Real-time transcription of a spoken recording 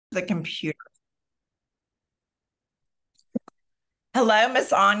The computer. Hello,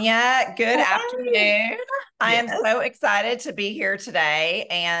 Miss Anja. Good Hey. afternoon. I am Yes. so excited to be here today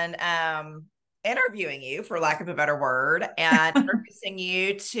and interviewing you, for lack of a better word, and introducing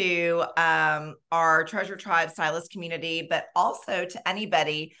you to our Treasure Tribe Stylist community, but also to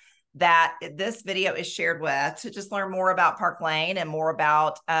anybody that this video is shared with to just learn more about Park Lane and more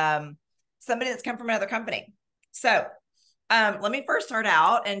about somebody that's come from another company. So let me first start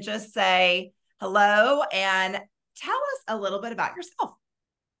out and just say hello and tell us a little bit about yourself.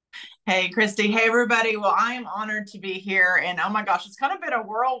 Hey, Christy. Hey, everybody. Well, I am honored to be here. And oh my gosh, it's kind of been a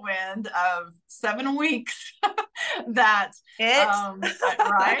whirlwind of 7 weeks that, It.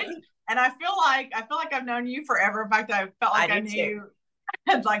 right? And I feel like I've known you forever. In fact, I felt I like I do knew too. you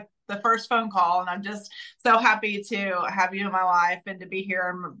at like the first phone call. And I'm just so happy to have you in my life and to be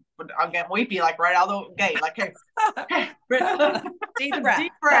here. I'll get weepy like right out of the gate. Like, hey, Deep breath.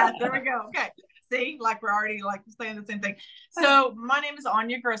 deep breath. There we go. Okay. See, like we're already like saying the same thing. So my name is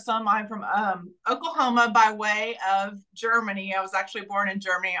Anja Grissom. I'm from Oklahoma by way of Germany. I was actually born in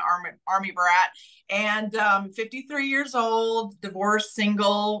Germany, Army brat, and 53 years old, divorced,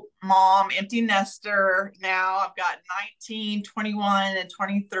 single mom, empty nester. Now I've got 19, 21, and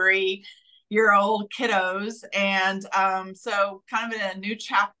 23-year-old kiddos, and so kind of in a new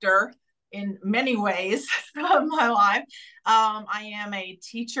chapter in many ways of my life. I am a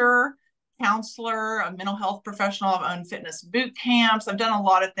teacher, counselor, a mental health professional. I've owned fitness boot camps. I've done a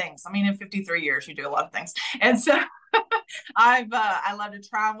lot of things. I mean, in 53 years, you do a lot of things. And so I love to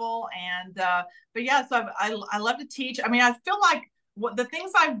travel. And, but yeah, so I love to teach. I mean, I feel like what the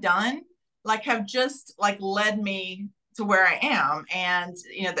things I've done, like have just like led me to where I am. And,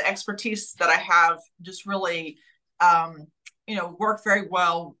 the expertise that I have just really, work very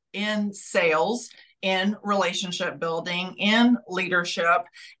well in sales, in relationship building, in leadership.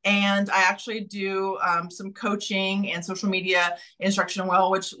 And I actually do some coaching and social media instruction well,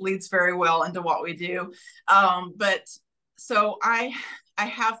 which leads very well into what we do. But so I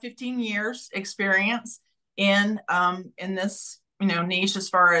have 15 years experience in this niche as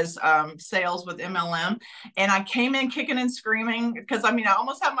far as sales with MLM. And I came in kicking and screaming because I mean I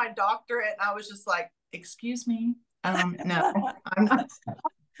almost had my doctorate and I was just like, excuse me, no, I'm not.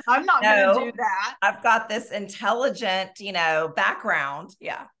 I'm not going to do No, that. I've got this intelligent, background.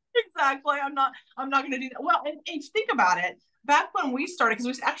 Yeah. Exactly. I'm not going to do that. Well, and think about it. Back when we started,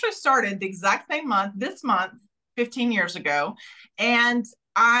 because we actually started the exact same month, this month, 15 years ago. And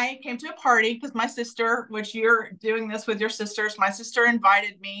I came to a party because my sister, which you're doing this with your sisters, my sister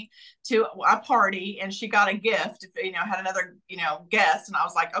invited me to a party and she got a gift, had another, guest. And I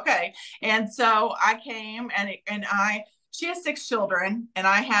was like, okay. And so I came and she has 6 children and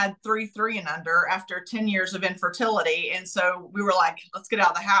I had three and under after 10 years of infertility. And so we were like, let's get out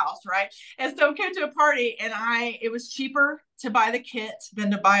of the house. Right. And so we came to a party and it was cheaper to buy the kit than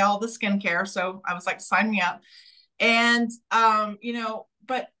to buy all the skincare. So I was like, sign me up. And,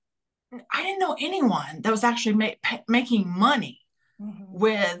 but I didn't know anyone that was actually making money Mhm.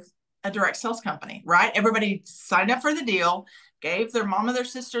 with a direct sales company, right? Everybody signed up for the deal, gave their mama, their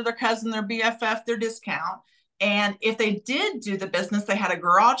sister, their cousin, their BFF their discount. And if they did do the business, they had a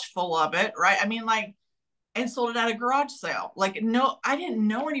garage full of it, right? I mean, like, and sold it at a garage sale. Like, no, I didn't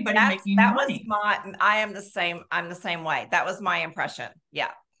know anybody making That was money. my I am the same. I'm the same way. That was my impression.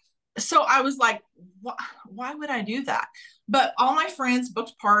 Yeah. So I was like, why would I do that? But all my friends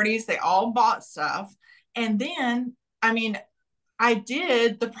booked parties, they all bought stuff. And then, I mean, I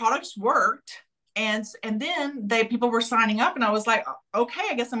did, the products worked. And then people were signing up and I was like, okay,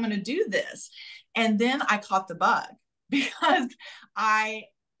 I guess I'm going to do this. And then I caught the bug because I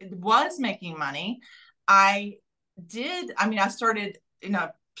was making money. I I started,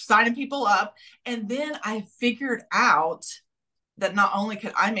 signing people up. And then I figured out that not only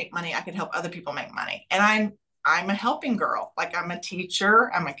could I make money, I could help other people make money. And I'm a helping girl. Like I'm a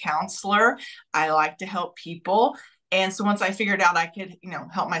teacher, I'm a counselor. I like to help people. And so once I figured out I could,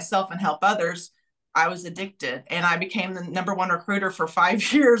 help myself and help others, I was addicted. And I became the number one recruiter for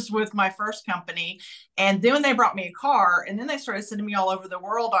 5 years with my first company. And then when they brought me a car, and then they started sending me all over the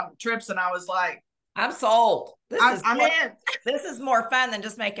world on trips, and I was like, I'm sold. I'm in. This is more fun than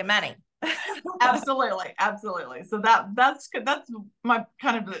just making money. Absolutely, absolutely. So that's my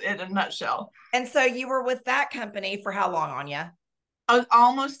kind of in a nutshell. And so you were with that company for how long, Anya?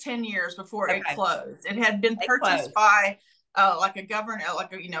 Almost 10 years before it Okay. closed. It had been They purchased closed. by like a government,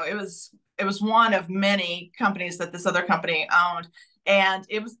 like it was one of many companies that this other company owned, and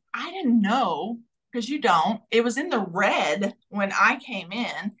I didn't know because you don't. It was in the red when I came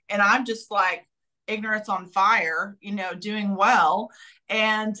in, and I'm just like, ignorance on fire, doing well.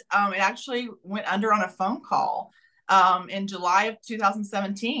 And it actually went under on a phone call in July of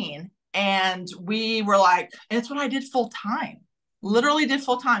 2017. And we were like, it's what I did full time, literally did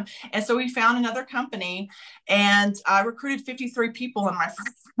full time. And so we found another company, and I recruited 53 people in my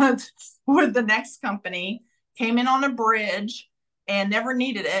first month with the next company, came in on a bridge and never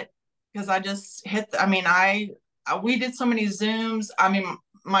needed it because I just we did so many Zooms. I mean,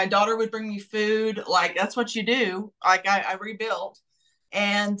 my daughter would bring me food. Like, that's what you do. Like, I rebuilt,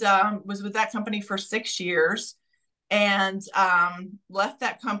 and was with that company for 6 years, and left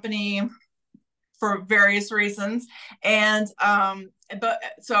that company for various reasons. And but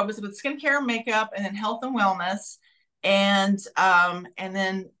so I was with skincare and makeup, and then health and wellness, and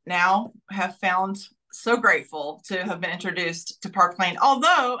then now have found, so grateful to have been introduced to Park Lane,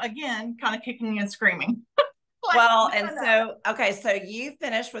 although again kind of kicking and screaming. Like, well, and so okay, so you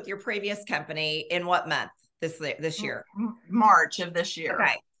finished with your previous company in what month this year? March of this year.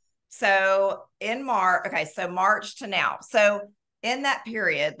 Okay. So in March, okay, so March to now. So in that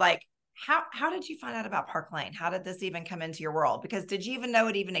period, like how did you find out about Park Lane? How did this even come into your world? Because did you even know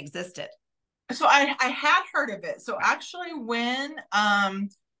it even existed? So I had heard of it. So actually when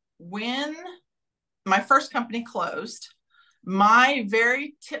my first company closed, my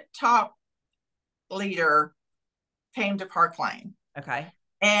very tip top leader came to Park Lane. Okay.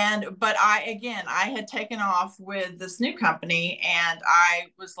 But I had taken off with this new company, and I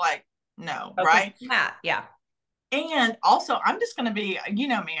was like, no, right? Yeah. And also, I'm just going to be,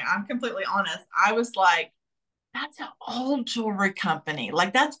 me, I'm completely honest. I was like, that's an old jewelry company.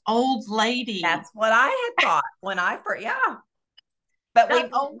 Like, that's old lady. That's what I had thought when I first, yeah. But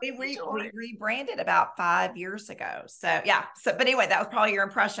we rebranded about 5 years ago. So yeah. So, but anyway, that was probably your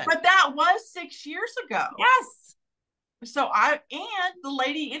impression. But that was 6 years ago. Yes. So and the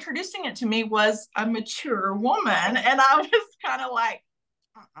lady introducing it to me was a mature woman, and I was kind of like,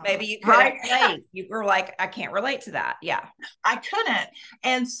 maybe you couldn't relate. You were like, I can't relate to that. Yeah, I couldn't.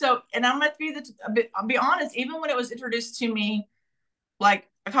 And so, and I'm going to I'll be honest, even when it was introduced to me like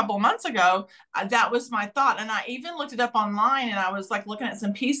a couple of months ago, that was my thought. And I even looked it up online, and I was like looking at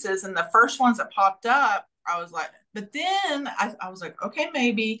some pieces, and the first ones that popped up, I was like, but then I was like, okay,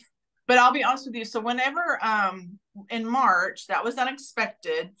 maybe. But I'll be honest with you. So whenever in March, that was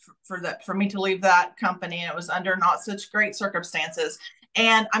unexpected for me to leave that company, and it was under not such great circumstances.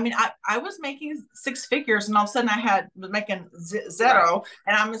 And I mean, I was making six figures, and all of a sudden was making zero. Right.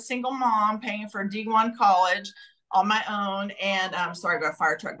 And I'm a single mom paying for D1 college on my own. And I'm sorry, I got a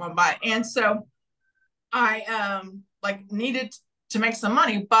fire truck going by. And so I needed to make some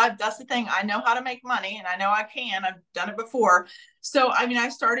money, but that's the thing. I know how to make money, and I know I can. I've done it before. So, I mean, I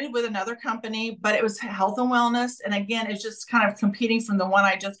started with another company, but it was health and wellness. And again, it's just kind of competing from the one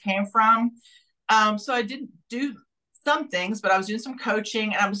I just came from. So I didn't do some things, but I was doing some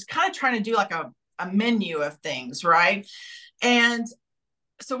coaching, and I was kind of trying to do like a menu of things. Right. And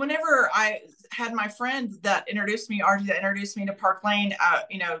so whenever I had my friend that introduced me, Anja, that introduced me to Park Lane,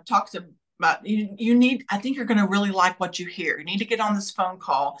 talked about you need, I think you're going to really like what you hear. You need to get on this phone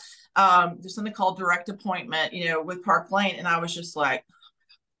call. There's something called direct appointment, with Park Lane. And I was just like,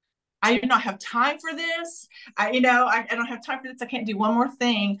 I do not have time for this. I don't have time for this. I can't do one more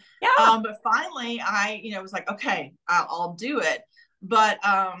thing. Yeah. But finally I, was like, okay, I'll do it. But,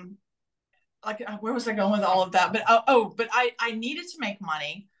 where was I going with all of that? But, but I needed to make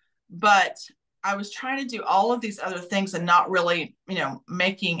money, but I was trying to do all of these other things and not really,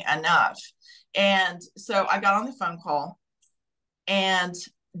 making enough. And so I got on the phone call and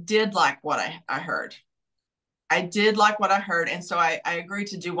did like what I heard. I did like what I heard. And so I agreed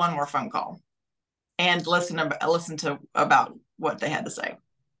to do one more phone call and listen to about what they had to say.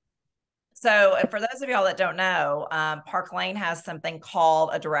 So for those of y'all that don't know, Park Lane has something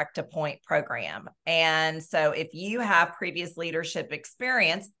called a direct appoint program. And so if you have previous leadership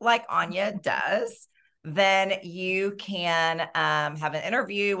experience, like Anja does, then you can have an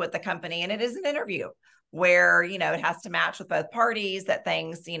interview with the company. And it is an interview where, it has to match with both parties, that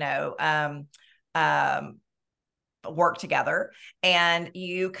things, work together, and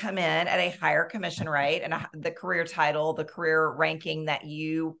you come in at a higher commission rate and the career title, the career ranking that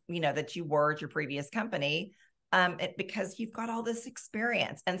you were at your previous company, because you've got all this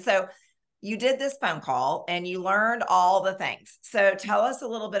experience. And so you did this phone call and you learned all the things. So tell us a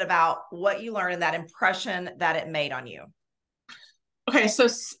little bit about what you learned and that impression that it made on you. Okay. So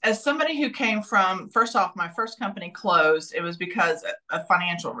as somebody who came from, first off, my first company closed, it was because of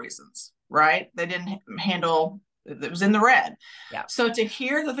financial reasons, right? They didn't handle, it was in the red. Yeah. So to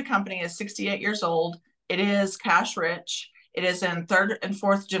hear that the company is 68 years old, it is cash rich, It is in third and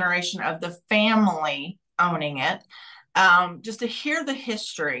fourth generation of the family owning it. Just to hear the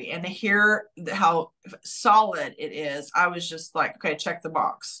history and to hear how solid it is, I was just like, okay, check the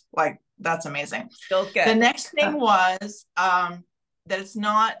box. Like, that's amazing. Feels good. The next thing was that it's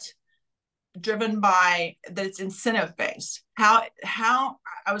not driven by, that it's incentive based. How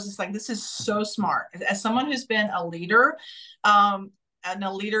I was just like, this is so smart. As someone who's been a leader, and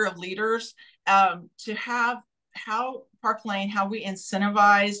a leader of leaders, to have how Park Lane, how we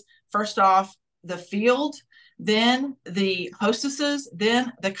incentivize, first off, the field, then the hostesses,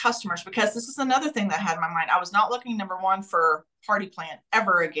 then the customers, because this is another thing that I had in my mind. I was not looking, number one, for party plan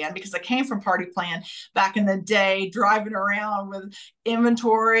ever again, because I came from party plan back in the day, driving around with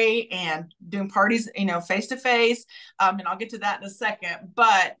inventory and doing parties, face to face. And I'll get to that in a second.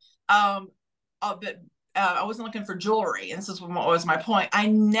 But I wasn't looking for jewelry. And this is what was my point. I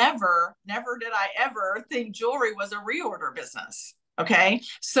never did I ever think jewelry was a reorder business. Okay.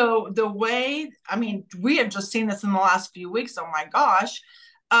 So the way, we have just seen this in the last few weeks. Oh my gosh.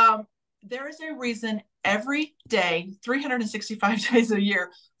 There is a reason every day, 365 days a year,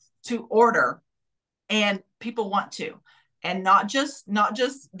 to order, and people want to, and not just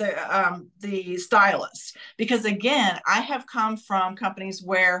the stylists. Because again, I have come from companies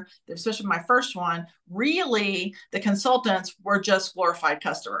where, especially my first one, really the consultants were just glorified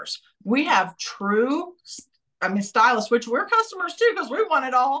customers. We have true stylists, which we're customers too, because we want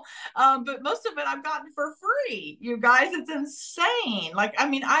it all. But most of it I've gotten for free. You guys, it's insane.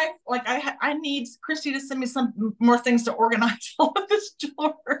 I need Christy to send me some more things to organize all of this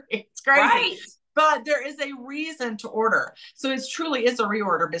jewelry. It's crazy. Right. But there is a reason to order. So it truly is a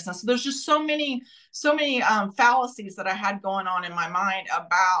reorder business. So there's just so many fallacies that I had going on in my mind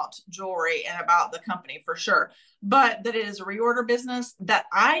about jewelry and about the company, for sure. But that it is a reorder business, that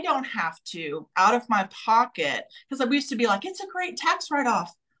I don't have to, out of my pocket, because I used to be like, it's a great tax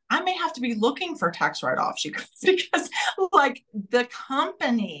write-off. I may have to be looking for tax write-offs because like the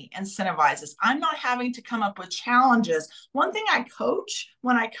company incentivizes. I'm not having to come up with challenges. One thing I coach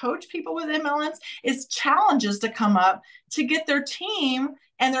when I coach people with MLMs is challenges to come up to get their team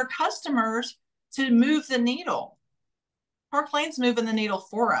and their customers to move the needle. Park Lane's moving the needle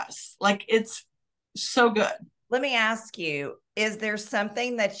for us. Like, it's so good. Let me ask you, is there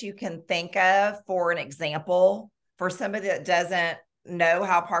something that you can think of for an example for somebody that doesn't know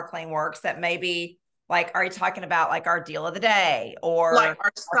how Park Lane works, that maybe, like, are you talking about like our deal of the day, or like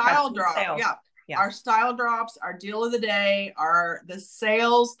our style drop? Yeah. Yeah. Our style drops, our deal of the day, are the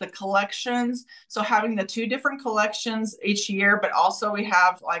sales, the collections. So having the two different collections each year, but also we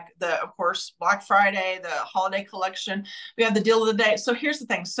have like of course, Black Friday, the holiday collection. We have the deal of the day. So here's the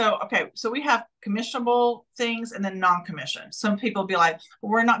thing. So we have commissionable things and then non-commissioned. Some people be like,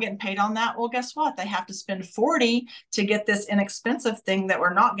 well, we're not getting paid on that. Well, guess what? They have to spend $40 to get this inexpensive thing that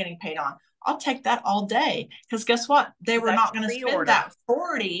we're not getting paid on. I'll take that all day, because guess what? They were not going to spend that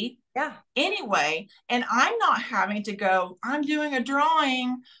 $40 anyway. And I'm not having to go, I'm doing a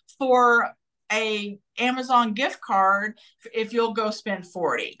drawing for a Amazon gift card if you'll go spend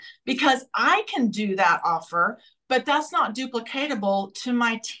 $40, because I can do that offer, but that's not duplicatable to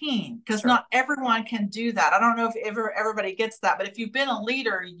my team, because not everyone can do that. I don't know if everybody gets that, but if you've been a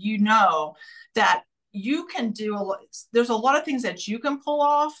leader, you know that you can do there's a lot of things that you can pull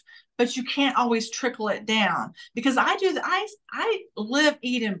off, but you can't always trickle it down, because I live,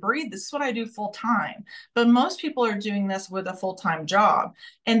 eat, and breathe. This is what I do full time. But most people are doing this with a full-time job,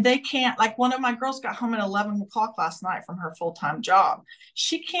 and they can't. Like, one of my girls got home at 11 o'clock last night from her full-time job.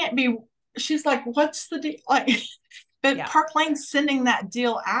 She's like, what's the deal? Like, but Park Lane's sending that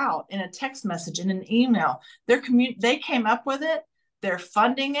deal out in a text message, in an email. They came up with it, they're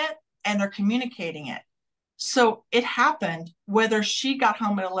funding it, and they're communicating it. So it happened whether she got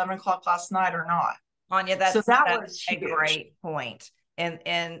home at 11 o'clock last night or not. Anja, that's a great point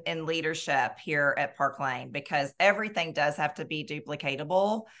in leadership here at Park Lane, because everything does have to be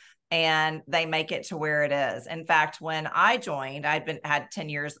duplicatable, and they make it to where it is. In fact, when I joined, had 10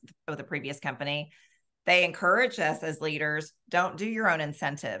 years with the previous company. They encourage us as leaders, don't do your own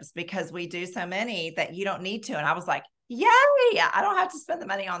incentives, because we do so many that you don't need to. And I was like, yay, I don't have to spend the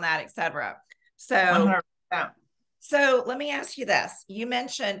money on that, etc. So 100%. So let me ask you this. You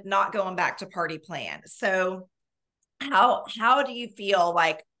mentioned not going back to party plan. So how do you feel?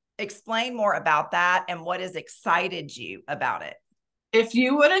 Like, explain more about that, and what has excited you about it? If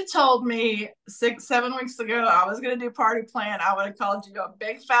you would have told me 6-7 weeks ago I was going to do party plan, I would have called you a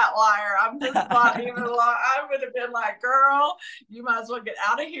big fat liar. I'm just not even I would have been like, girl, you might as well get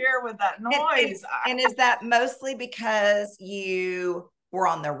out of here with that noise. And is that mostly because you were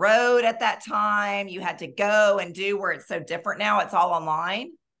on the road at that time. You had to go and do where it's so different now. It's all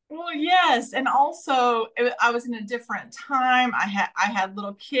online. Well, yes, and also I was in a different time. I had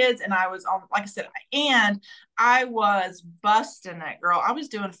little kids, and I was on, like I said, and I was busting it, girl. I was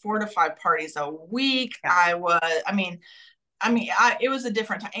doing 4 to 5 parties a week. Yeah. It was a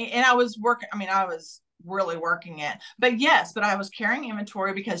different time, and I was working. I was really working it, but yes, but I was carrying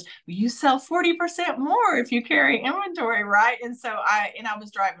inventory because you sell 40% more if you carry inventory, right? And so I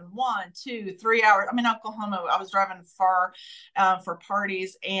was driving 1, 2, 3 hours. I'm in Oklahoma. I was driving far for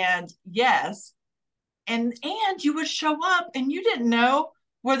parties, and yes, and you would show up, and you didn't know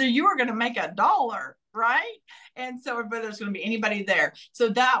whether you were going to make $1, right? And so whether there's going to be anybody there. So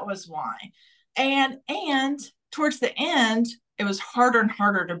that was why. And towards the end, it was harder and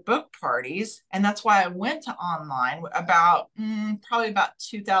harder to book parties. And that's why I went to online probably about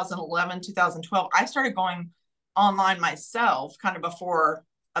 2011, 2012. I started going online myself kind of before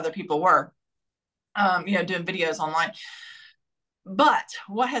other people were, doing videos online. But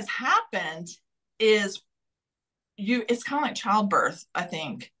what has happened is it's kind of like childbirth, I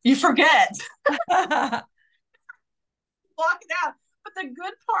think. You forget. Walk it out. But the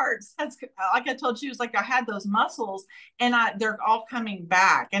good parts, like I told you, it's like I had those muscles, and they're all coming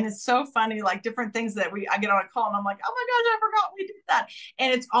back. And it's so funny, like different things that I get on a call, and I'm like, oh my gosh, I forgot we did that.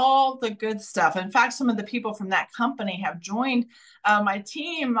 And it's all the good stuff. In fact, some of the people from that company have joined my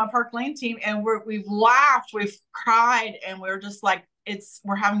team, my Park Lane team, and we've laughed, we've cried, and we're just like,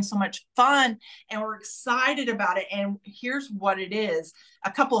 we're having so much fun, and we're excited about it. And here's what it is.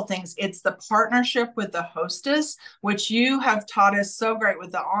 A couple of things. It's the partnership with the hostess, which you have taught us so great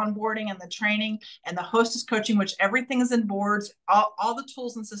with the onboarding and the training and the hostess coaching, which everything is in boards. All the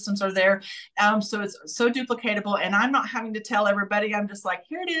tools and systems are there. So it's so duplicatable, and I'm not having to tell everybody. I'm just like,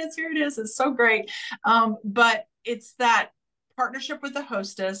 here it is, here it is. It's so great. But it's that partnership with the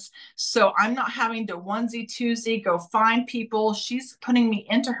hostess. So I'm not having to onesie twosie go find people. She's putting me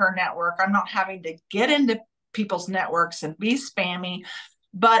into her network. I'm not having to get into people's networks and be spammy,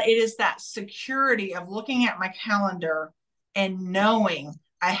 but it is that security of looking at my calendar and knowing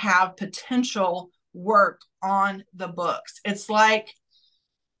I have potential work on the books. It's like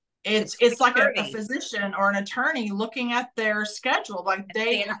it's like a physician or an attorney looking at their schedule, like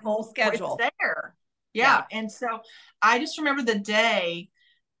they have a full schedule. It's there. Yeah. And so I just remember the day,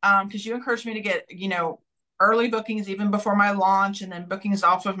 because you encouraged me to get, early bookings even before my launch, and then bookings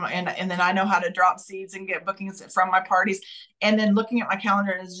off of and then I know how to drop seeds and get bookings from my parties. And then looking at my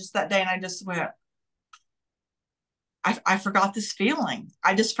calendar, and it's just that day, and I just went, I forgot this feeling.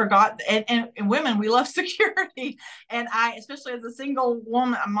 I just forgot. And women, we love security. And especially as a single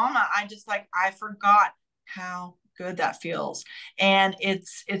woman, a mama, I forgot how good that feels. And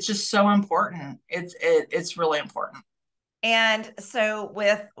it's just so important. It's really important. And so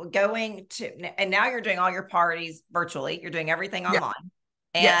with going to, and now you're doing all your parties virtually, you're doing everything online.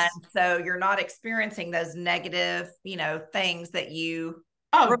 And yes. So you're not experiencing those negative, things that you.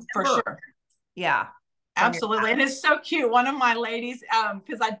 Oh, remember. For sure. Yeah. Absolutely. And it's so cute. One of my ladies,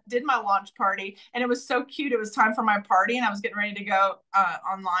 because I did my launch party, and it was so cute. It was time for my party, and I was getting ready to go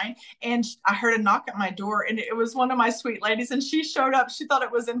online, and I heard a knock at my door, and it was one of my sweet ladies, and she showed up. She thought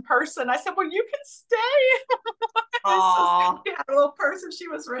it was in person. I said, well, you can stay. She had a little purse, and she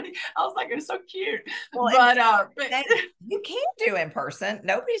was ready. I was like, it's so cute. Well, but you can do in person.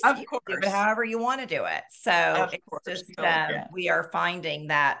 Nobody's of course. Do it however you want to do it. So it's just we are finding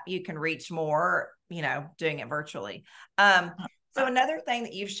that you can reach more, doing it virtually. So another thing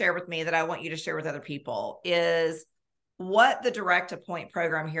that you've shared with me that I want you to share with other people is what the direct appoint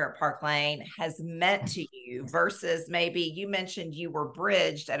program here at Park Lane has meant to you versus maybe you mentioned you were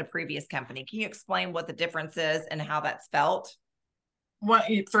bridged at a previous company. Can you explain what the difference is and how that's felt? Well,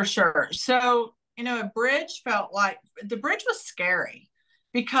 for sure. So, a bridge felt like the bridge was scary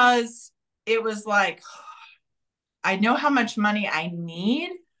because it was like, I know how much money I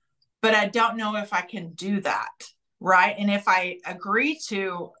need, but I don't know if I can do that. Right. And if I agree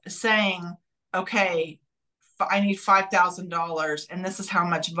to saying, okay, I need $5,000 and this is how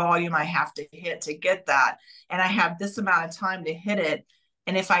much volume I have to hit to get that. And I have this amount of time to hit it.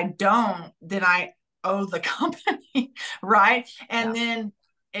 And if I don't, then I owe the company. Right. And then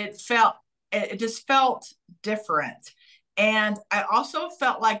it just felt different. And I also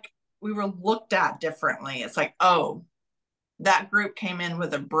felt like we were looked at differently. It's like, oh, that group came in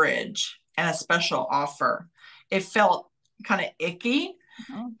with a bridge and a special offer. It felt kind of icky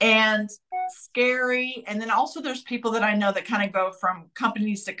and scary. And then also there's people that I know that kind of go from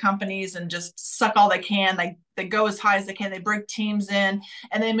companies to companies and just suck all they can. They go as high as they can. They bring teams in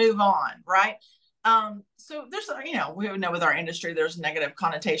and they move on. Right. So there's, we know with our industry, there's negative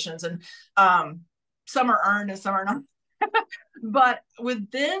connotations, and some are earned and some are not. But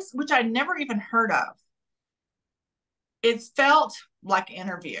with this, which I never even heard of, it felt like an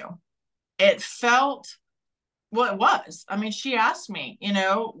interview. It felt, well, it was. I mean, she asked me,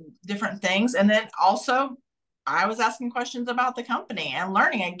 different things. And then also I was asking questions about the company and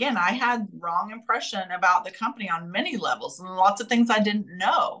learning. Again, I had wrong impression about the company on many levels and lots of things I didn't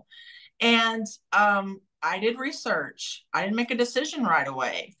know. And I did research. I didn't make a decision right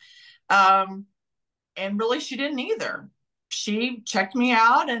away. And really, she didn't either. She checked me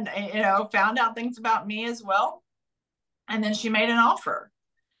out and, found out things about me as well. And then she made an offer.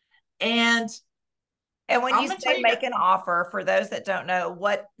 And when I'm you going to tell say you, make an offer, for those that don't know,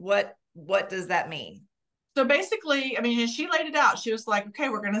 what does that mean? so basically, I mean, she laid it out. She was like, okay,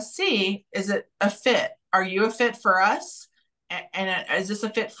 we're going to see, is it a fit? Are you a fit for us? And is this a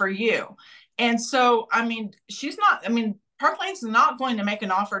fit for you? And so, I mean, Park Lane's not going to make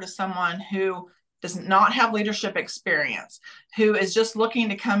an offer to someone who does not have leadership experience, who is just looking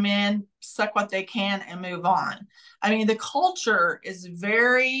to come in, suck what they can, and move on. I mean, the culture is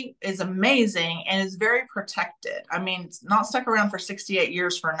amazing and is very protected. I mean, it's not stuck around for 68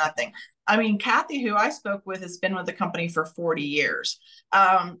 years for nothing. I mean, Kathy, who I spoke with, has been with the company for 40 years.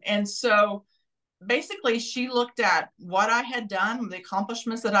 And so basically she looked at what I had done, the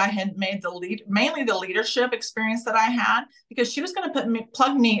accomplishments that I had made, mainly the leadership experience that I had, because she was going to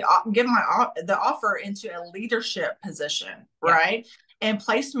give the offer into a leadership position, right? And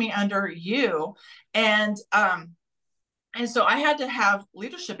place me under you. And so I had to have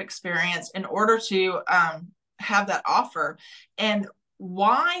leadership experience in order to have that offer. And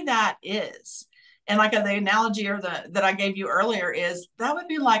why that is, and like the analogy that I gave you earlier, is that would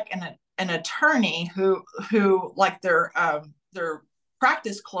be like an attorney who like their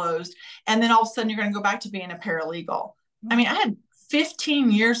practice closed, and then all of a sudden you're going to go back to being a paralegal. I mean, I had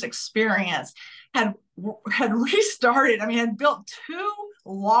 15 years experience, had restarted. I mean, had built two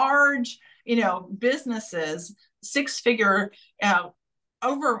large, businesses, six-figure,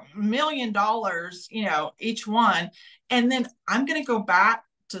 over $1 million, each one. And then I'm going to go back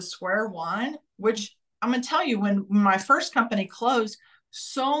to square one, which I'm going to tell you, when my first company closed,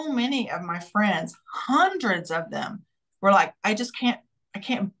 so many of my friends, hundreds of them, were like, I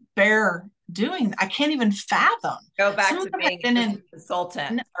can't bear doing, I can't even fathom. Go back to being a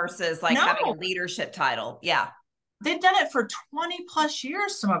consultant versus like having a leadership title. Yeah. They've done it for 20 plus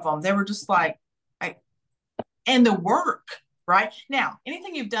years. Some of them, they were just like, and the work, right? Now,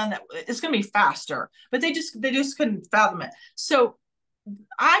 anything you've done that it's going to be faster, but they just couldn't fathom it. So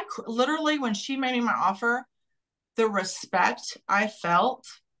I literally, when she made me my offer, the respect I felt,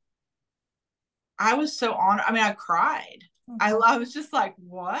 I was so honored. I mean, I cried. I was just like,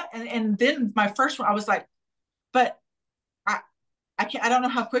 what? And then my first one, I was like, but I can't, I don't know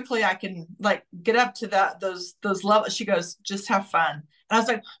how quickly I can like get up to those levels. She goes, just have fun. And I was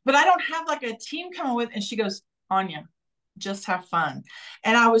like, but I don't have like a team coming with. And she goes, Anja, just have fun.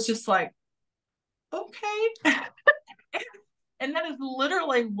 And I was just like, okay. And that is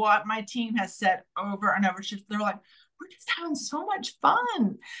literally what my team has said over and over. They're like, we're just having so much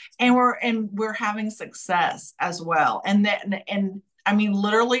fun, and we're having success as well. And I mean,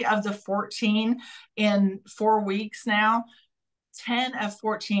 literally, of the 14 in 4 weeks now, 10 of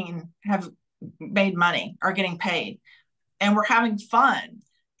 14 have made money, are getting paid, and we're having fun.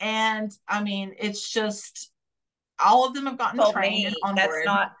 And I mean, it's just, all of them have gotten trained and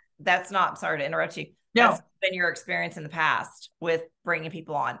onboarded. That's not, sorry to interrupt you. No. That's been your experience in the past with bringing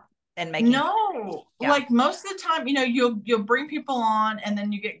people on and making. No, like most of the time, you'll bring people on and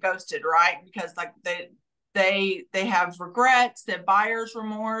then you get ghosted, right? Because like they have regrets, they have buyer's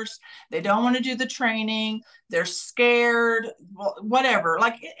remorse, they don't want to do the training, they're scared, whatever.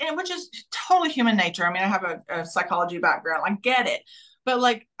 Like, and which is totally human nature. I mean, I have a psychology background, I get it. But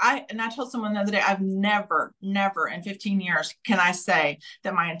like I told someone the other day, I've never in 15 years can I say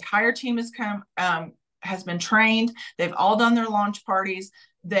that my entire team has been trained. They've all done their launch parties.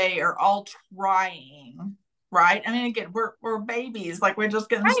 They are all trying, right? I mean, again, we're babies, like we're just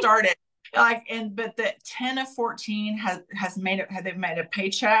getting started. Like, but the 10 of 14 they've made a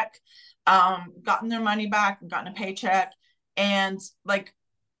paycheck, gotten their money back, gotten a paycheck. And like,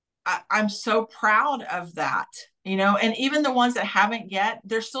 I'm so proud of that, and even the ones that haven't yet,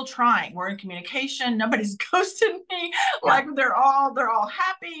 they're still trying. We're in communication. Nobody's ghosted me. Like they're all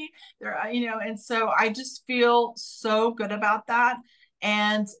happy. And so I just feel so good about that.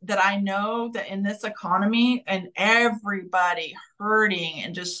 And that I know that in this economy and everybody hurting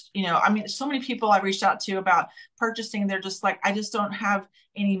and just, I mean, so many people I reached out to about purchasing, they're just like, I just don't have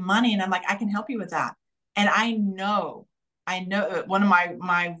any money. And I'm like, I can help you with that. And I know one of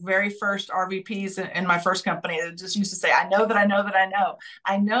my very first RVPs in my first company that just used to say, I know that I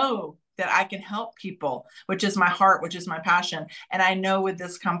can help people, which is my heart, which is my passion. And I know with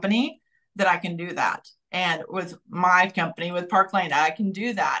this company that I can do that. And with my company, with Park Lane, I can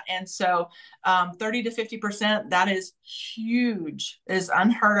do that. And so 30 to 50%, that is huge, is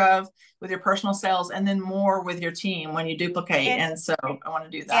unheard of with your personal sales, and then more with your team when you duplicate. And so I want to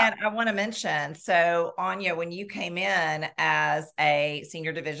do that. And I want to mention, so Anja, when you came in as a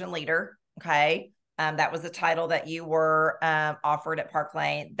senior division leader, okay, that was the title that you were offered at Park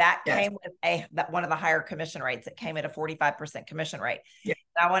Lane. That came with one of the higher commission rates. It came at a 45% commission rate. Yeah.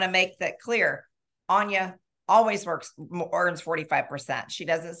 I want to make that clear. Anja always earns 45%. She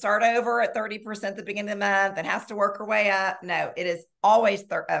doesn't start over at 30% at the beginning of the month and has to work her way up. No, it is always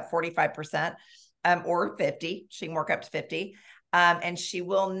 45% or 50. She can work up to 50. And she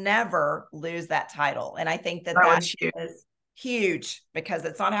will never lose that title. And I think that is huge, because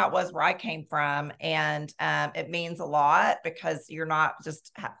it's not how it was where I came from. And it means a lot, because you're not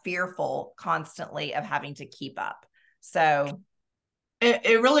just fearful constantly of having to keep up. So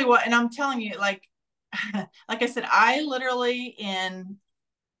it really was. And I'm telling you, like I said, I literally in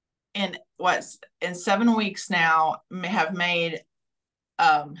 7 weeks now have made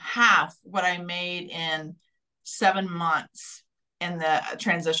half what I made in 7 months in the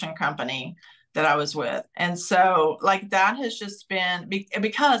transition company that I was with. And so like that has just been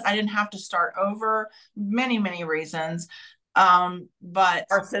because I didn't have to start over, many reasons. But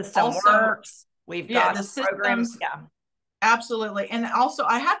our system also works. We've got the programs. Yeah, absolutely. And also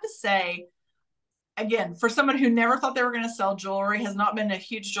I have to say, again, for somebody who never thought they were going to sell jewelry, has not been a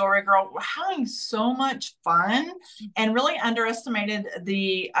huge jewelry girl, we're having so much fun, and really underestimated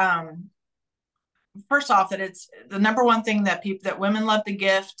the first off, that it's the number one thing that women love to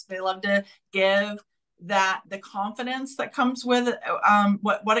gift, they love to give, that the confidence that comes with it,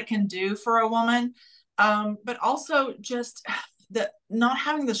 what it can do for a woman, but also just the not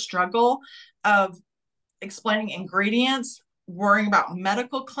having the struggle of explaining ingredients, worrying about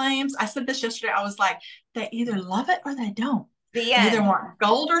medical claims. I said this yesterday. I was like, they either love it or they don't. They either want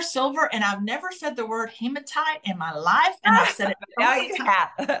gold or silver. And I've never said the word hematite in my life. And I've said it. Now you have.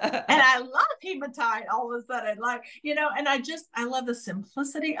 And I love hematite all of a sudden. Like, and I love the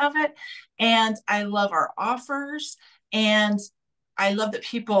simplicity of it. And I love our offers. And I love that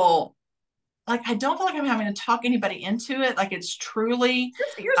people, like, I don't feel like I'm having to talk anybody into it. Like, it's truly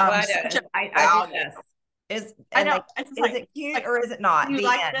here's what I do. I do this. Is it cute, like, or is it not? You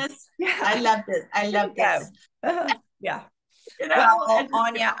like this? Yeah. I love this. I love this. Yeah. Well,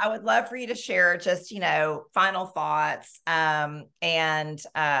 Anja, I would love for you to share just, final thoughts, and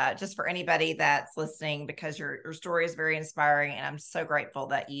just for anybody that's listening, because your story is very inspiring, and I'm so grateful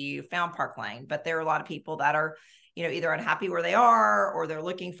that you found Park Lane. But there are a lot of people that are, either unhappy where they are, or they're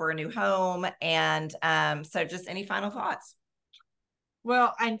looking for a new home. And so just any final thoughts?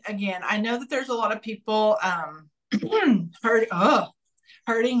 Well, I know that there's a lot of people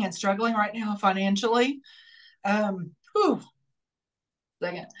hurting and struggling right now financially.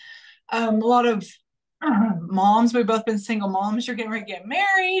 Second, a lot of moms. We've both been single moms. You're getting ready to get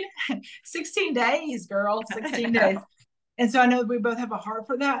married. 16 days, girl. 16 days. And so I know we both have a heart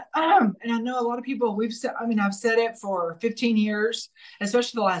for that. And I know a lot of people, I've said it for 15 years,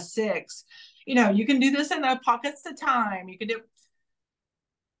 especially the last 6. You can do this in the pockets of time. You can do.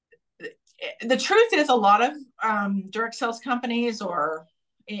 The truth is, a lot of direct sales companies, or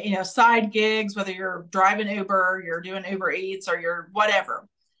side gigs, whether you're driving Uber, you're doing Uber Eats, or you're whatever,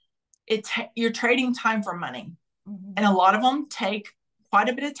 you're trading time for money. Mm-hmm. And a lot of them take quite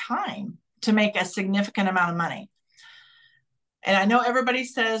a bit of time to make a significant amount of money. And I know everybody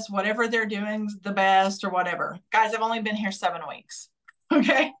says whatever they're doing is the best or whatever. Guys, I've only been here 7 weeks.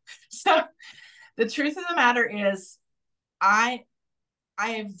 Okay. So the truth of the matter is, I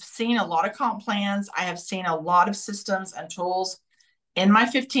have seen a lot of comp plans. I have seen a lot of systems and tools. In my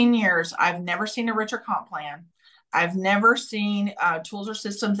 15 years, I've never seen a richer comp plan. I've never seen tools or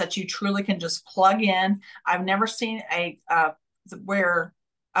systems that you truly can just plug in. I've never seen where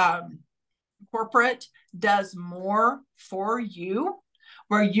corporate does more for you,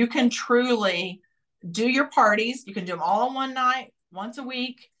 where you can truly do your parties. You can do them all in one night, once a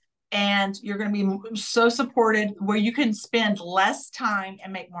week. And you're going to be so supported, where you can spend less time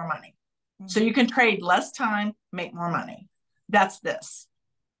and make more money. Mm-hmm. So you can trade less time, make more money. That's this.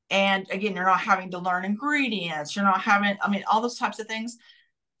 And again, you're not having to learn ingredients. You're not having, I mean, all those types of things.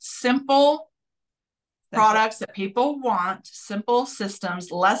 Simple products that people want, simple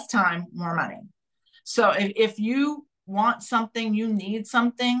systems, less time, more money. So if you want something, you need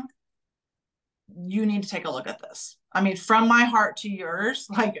something, you need to take a look at this. I mean, from my heart to yours,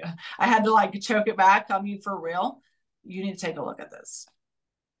 like I had to like choke it back. I mean, for real, you need to take a look at this.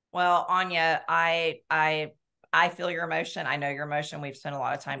 Well, Anja, I feel your emotion. I know your emotion. We've spent a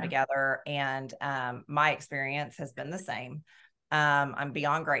lot of time together, and my experience has been the same. I'm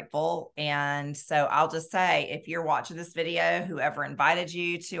beyond grateful. And so I'll just say, if you're watching this video, whoever invited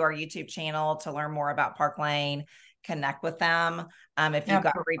you to our YouTube channel to learn more about Park Lane, connect with them. If you've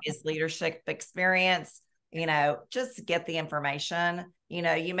got previous leadership experience, just get the information.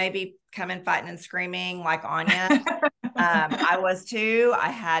 You may be coming fighting and screaming like Anja. I was too. I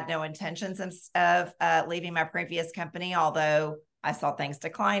had no intentions of leaving my previous company, although I saw things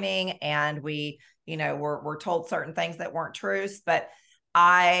declining, and we, were told certain things that weren't truths. But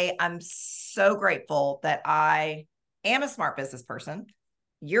I'm so grateful that I am a smart business person.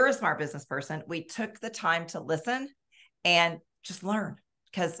 You're a smart business person. We took the time to listen and just learn,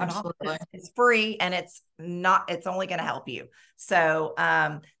 because it's free and it's only going to help you. So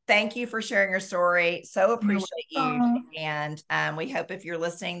thank you for sharing your story. So appreciate you. And we hope, if you're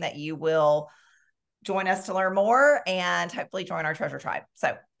listening, that you will join us to learn more and hopefully join our treasure tribe.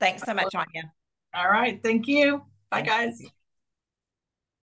 So thanks so much, Anja. All right. Thank you. Bye, guys.